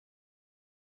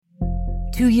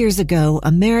2 years ago,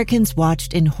 Americans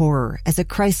watched in horror as a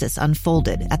crisis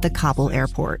unfolded at the Kabul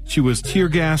airport. She was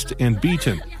tear-gassed and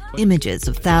beaten. Images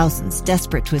of thousands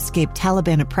desperate to escape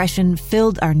Taliban oppression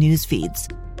filled our news feeds.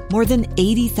 More than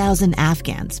 80,000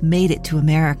 Afghans made it to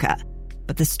America.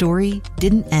 But the story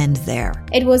didn't end there.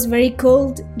 It was very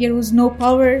cold. There was no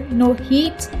power, no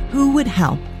heat. Who would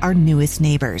help our newest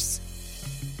neighbors?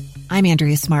 I'm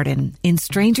Andrea Smartin. In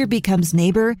Stranger Becomes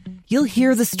Neighbor, you'll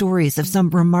hear the stories of some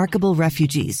remarkable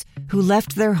refugees who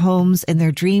left their homes and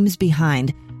their dreams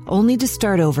behind, only to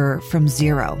start over from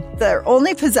zero. Their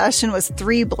only possession was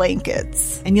 3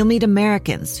 blankets. And you'll meet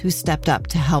Americans who stepped up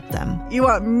to help them. You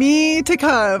want me to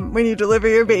come when you deliver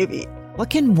your baby. What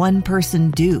can one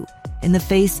person do in the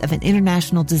face of an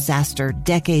international disaster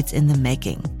decades in the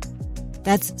making?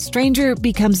 That's Stranger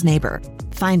Becomes Neighbor.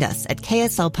 Find us at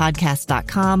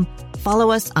kslpodcast.com.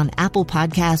 Follow us on Apple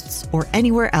Podcasts or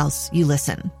anywhere else you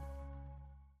listen.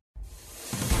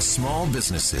 Small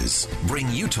businesses bring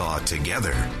Utah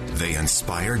together. They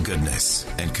inspire goodness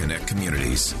and connect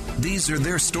communities. These are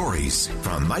their stories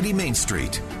from Mighty Main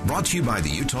Street, brought to you by the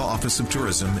Utah Office of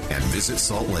Tourism and Visit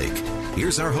Salt Lake.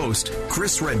 Here's our host,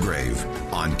 Chris Redgrave,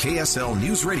 on KSL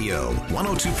News Radio,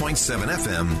 102.7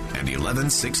 FM and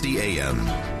 1160 AM.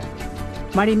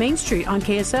 Mighty Main Street on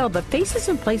KSL, the faces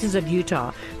and places of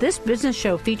Utah. This business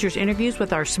show features interviews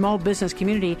with our small business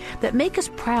community that make us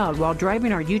proud while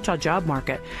driving our Utah job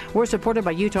market. We're supported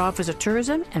by Utah Office of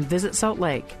Tourism and Visit Salt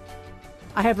Lake.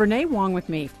 I have Renee Wong with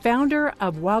me, founder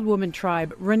of Wild Woman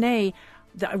Tribe. Renee,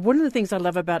 one of the things I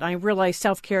love about, I realize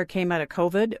self-care came out of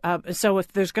COVID. So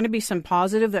if there's going to be some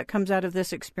positive that comes out of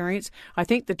this experience, I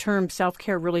think the term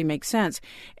self-care really makes sense.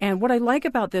 And what I like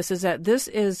about this is that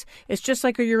it's just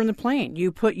like you're in the plane.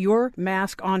 You put your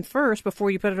mask on first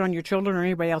before you put it on your children or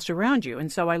anybody else around you. And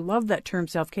so I love that term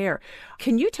self-care.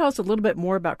 Can you tell us a little bit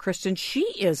more about Kristen?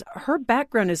 Her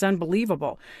background is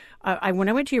unbelievable. When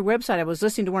I went to your website, I was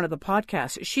listening to one of the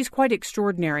podcasts. She's quite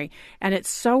extraordinary, and it's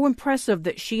so impressive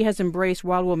that she has embraced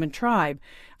Wild Woman Tribe,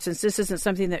 since this isn't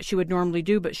something that she would normally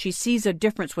do, but she sees a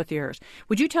difference with yours.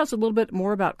 Would you tell us a little bit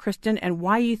more about Kristen and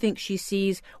why you think she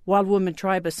sees Wild Woman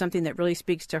Tribe as something that really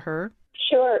speaks to her?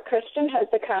 Sure. Kristen has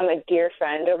become a dear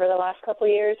friend over the last couple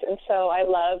of years, and so I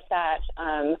love that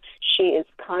she is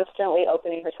constantly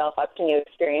opening herself up to new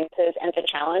experiences and to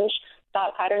challenge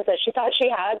thought patterns that she thought she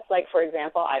had. Like, for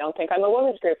example, I don't think I'm a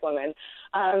women's group woman.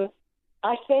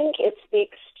 I think it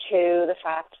speaks to the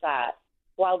fact that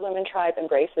Wild Women Tribe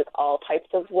embraces all types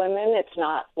of women. It's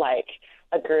not like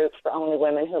a group for only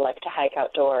women who like to hike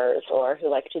outdoors or who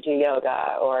like to do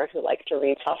yoga or who like to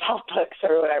read self-help books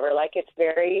or whatever. Like, it's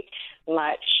very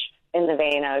much in the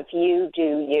vein of you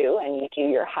do you and you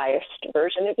do your highest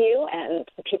version of you, and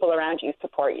the people around you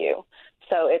support you.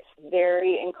 So it's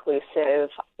very inclusive.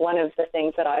 One of the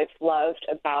things that I've loved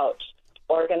about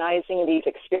organizing these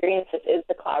experiences is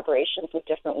the collaborations with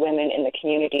different women in the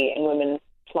community and women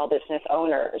small business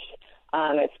owners.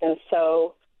 It's been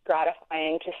so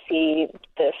gratifying to see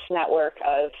this network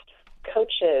of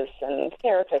coaches and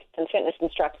therapists and fitness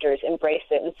instructors embrace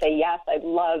it and say, yes, I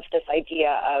love this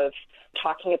idea of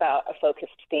talking about a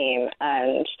focused theme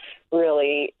and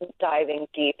really diving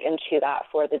deep into that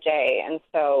for the day. And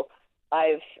so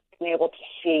I've been able to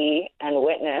see and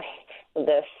witness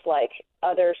this like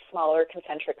other smaller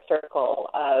concentric circle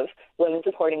of women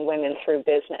supporting women through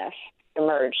business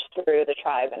emerge through the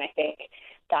tribe. And I think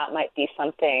that might be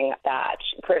something that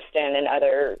Kristen and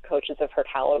other coaches of her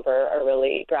caliber are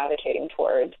really gravitating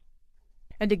towards.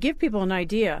 And to give people an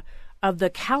idea of the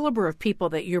caliber of people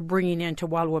that you're bringing into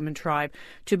Wild Woman Tribe,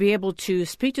 to be able to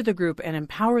speak to the group and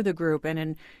empower the group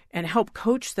and help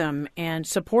coach them and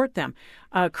support them.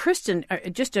 Kristen,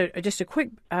 just a quick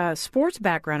sports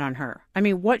background on her. I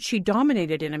mean, what she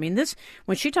dominated in. I mean,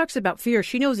 when she talks about fear,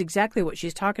 she knows exactly what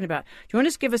she's talking about. Do you want to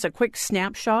just give us a quick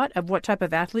snapshot of what type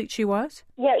of athlete she was?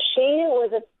 Yeah, she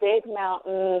was a big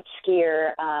mountain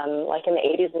skier, like in the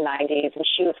 80s and 90s, and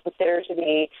she was considered to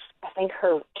be, I think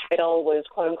her title was,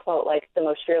 quote unquote, like the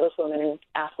most fearless woman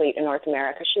athlete in North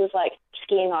America. She was like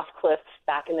skiing off cliffs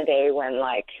back in the day when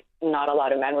like not a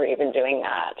lot of men were even doing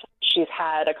that. She's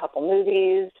had a couple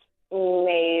movies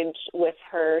made with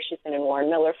her. She's been in Warren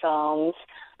Miller films.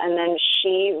 And then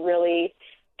she really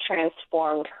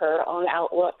transformed her own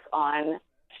outlook on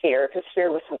fear, because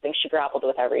fear was something she grappled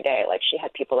with every day. Like, she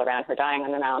had people around her dying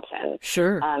on the mountain.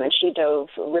 Sure. And she dove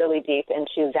really deep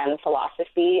into Zen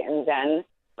philosophy and Zen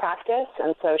practice.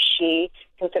 And so she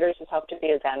considers herself to be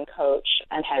a Zen coach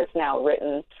and has now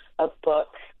written a book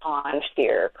on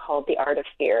fear called The Art of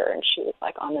Fear. And she was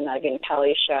like on the Megyn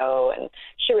Kelly show. And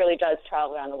she really does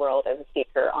travel around the world as a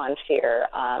speaker on fear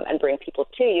and bring people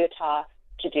to Utah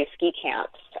to do ski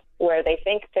camps where they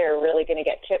think they're really going to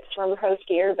get tips from pro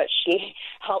skier, but she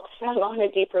helps them on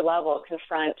a deeper level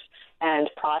confront and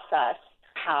process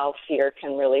how fear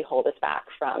can really hold us back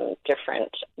from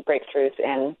different breakthroughs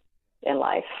in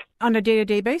life. On a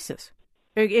day-to-day basis.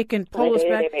 It can pull us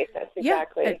back. Basis,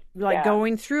 exactly. Yeah,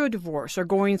 going through a divorce or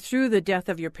going through the death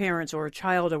of your parents or a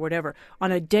child or whatever.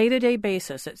 On a day-to-day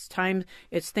basis, it's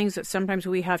things that sometimes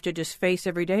we have to just face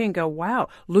every day and go, wow,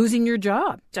 losing your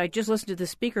job. I just listened to the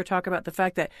speaker talk about the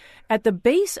fact that at the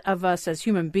base of us as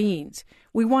human beings,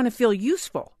 we want to feel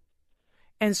useful.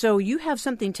 And so you have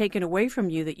something taken away from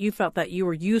you that you felt that you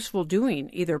were useful doing,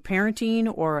 either parenting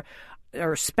or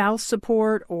spouse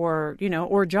support or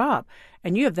job,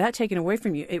 and you have that taken away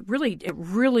from you. It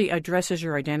really addresses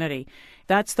your identity.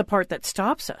 That's the part that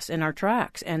stops us in our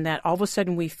tracks, and that all of a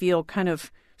sudden we feel kind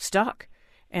of stuck.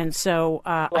 And so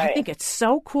I think it's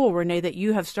so cool, Renee, that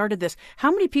you have started this.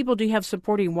 How many people do you have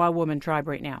supporting Wild Woman Tribe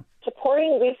right now?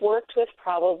 We've worked with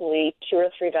probably 2 or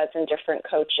 3 dozen different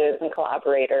coaches and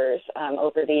collaborators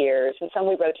over the years, and some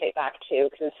we rotate back to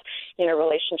because,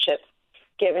 relationships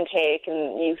give and take,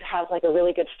 and you have like a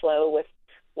really good flow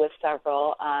with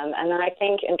several. And then I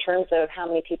think in terms of how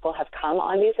many people have come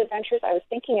on these adventures, I was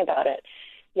thinking about it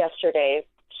yesterday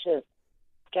to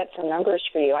get some numbers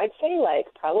for you. I'd say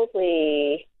like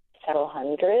probably several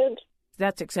hundred.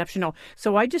 That's exceptional.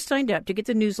 So I just signed up to get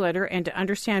the newsletter and to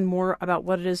understand more about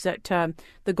what it is that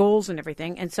the goals and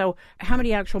everything. And so how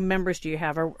many actual members do you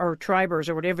have, or tribers,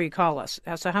 or whatever you call us?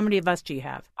 So how many of us do you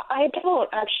have? I don't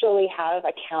actually have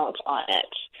a count on it.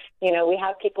 We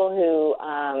have people who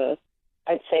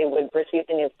I'd say would receive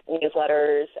the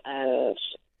newsletters and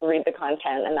read the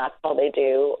content, and that's all they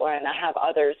do. And I have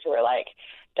others who are like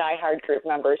diehard group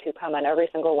members who come on every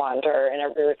single wander and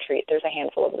every retreat. There's a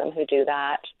handful of them who do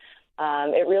that.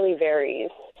 It really varies.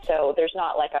 So there's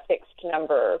not like a fixed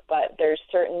number, but there's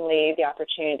certainly the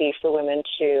opportunity for women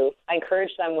to encourage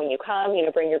them when you come,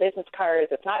 bring your business cards.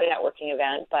 It's not a networking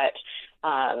event, but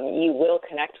you will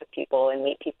connect with people and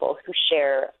meet people who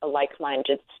share a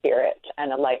like-minded spirit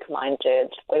and a like-minded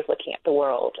way of looking at the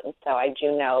world. And so I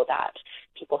do know that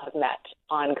people have met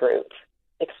on group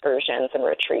excursions and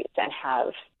retreats and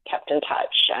have kept in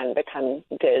touch and become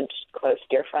good, close,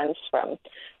 dear friends from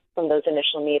those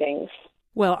initial meetings.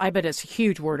 Well, I bet it's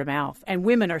huge word of mouth. And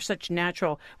women are such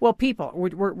natural, people, we're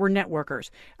networkers.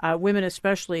 Women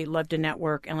especially love to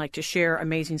network and like to share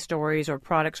amazing stories or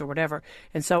products or whatever.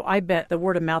 And so I bet the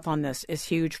word of mouth on this is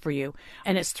huge for you.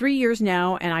 And it's 3 years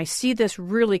now, and I see this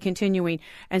really continuing.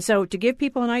 And so to give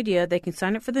people an idea, they can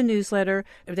sign up for the newsletter.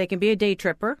 They can be a day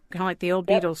tripper, kind of like the old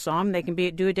Beatles song. They can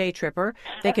do a day tripper.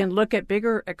 They can look at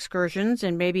bigger excursions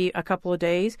and maybe a couple of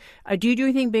days. Do you do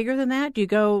anything bigger than that? Do you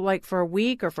go like for a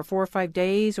week or for 4 or 5 days?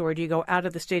 Or do you go out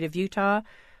of the state of Utah?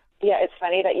 Yeah, it's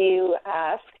funny that you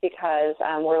ask because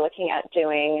we're looking at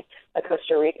doing a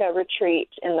Costa Rica retreat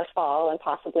in the fall and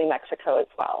possibly Mexico as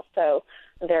well. So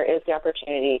there is the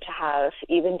opportunity to have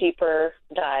even deeper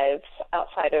dives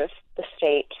outside of the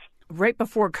state. Right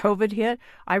before COVID hit,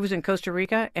 I was in Costa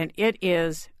Rica, and it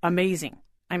is amazing.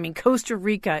 I mean, Costa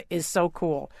Rica is so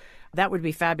cool. That would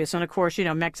be fabulous. And, of course,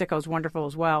 Mexico is wonderful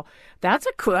as well. That's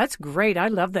great. I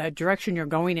love the direction you're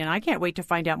going in. I can't wait to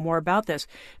find out more about this.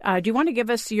 Do you want to give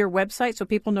us your website so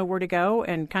people know where to go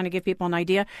and kind of give people an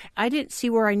idea? I didn't see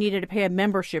where I needed to pay a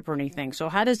membership or anything. So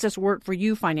how does this work for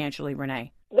you financially,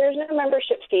 Renee? There's no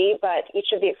membership fee, but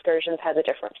each of the excursions has a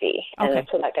different fee. Okay. And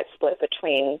so that gets split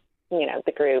between,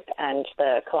 the group and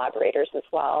the collaborators as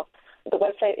well. The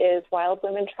website is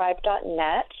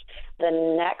wildwomentribe.net.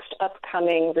 The next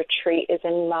upcoming retreat is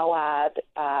in Moab,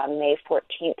 May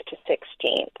 14th to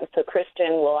 16th. And so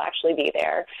Kristen will actually be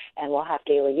there, and we'll have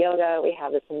daily yoga. We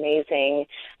have this amazing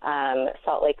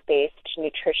Salt Lake-based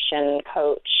nutrition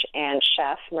coach and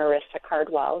chef, Marissa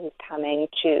Cardwell, who's coming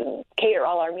to cater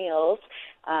all our meals.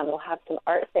 We'll have some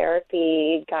art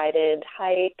therapy, guided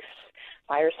hikes,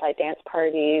 fireside dance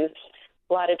parties,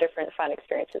 a lot of different fun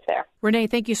experiences there. Renee,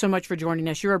 thank you so much for joining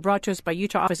us. You are brought to us by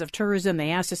Utah Office of Tourism.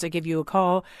 They asked us to give you a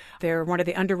call. They're one of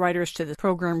the underwriters to the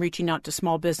program Reaching Out to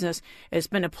Small Business. It's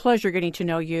been a pleasure getting to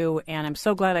know you, and I'm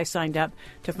so glad I signed up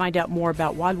to find out more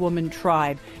about Wild Woman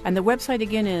Tribe. And the website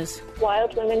again is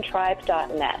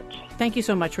wildwomentribe.net. Thank you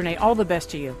so much, Renee. All the best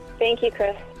to you. Thank you,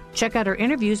 Chris. Check out our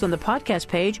interviews on the podcast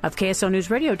page of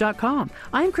KSLNewsRadio.com.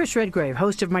 I'm Chris Redgrave,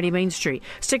 host of Mighty Main Street.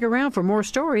 Stick around for more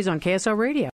stories on KSL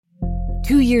Radio.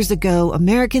 2 years ago,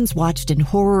 Americans watched in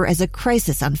horror as a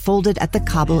crisis unfolded at the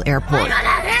Kabul airport.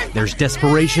 There's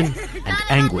desperation and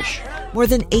anguish. More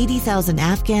than 80,000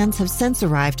 Afghans have since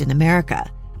arrived in America,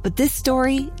 but this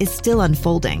story is still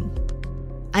unfolding.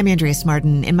 I'm Andrea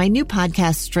Smartin. In my new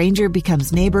podcast, Stranger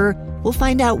Becomes Neighbor, we'll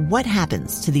find out what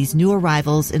happens to these new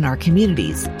arrivals in our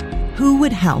communities. Who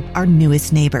would help our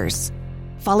newest neighbors?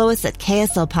 Follow us at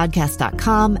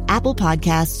kslpodcast.com, Apple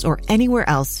Podcasts, or anywhere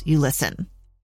else you listen.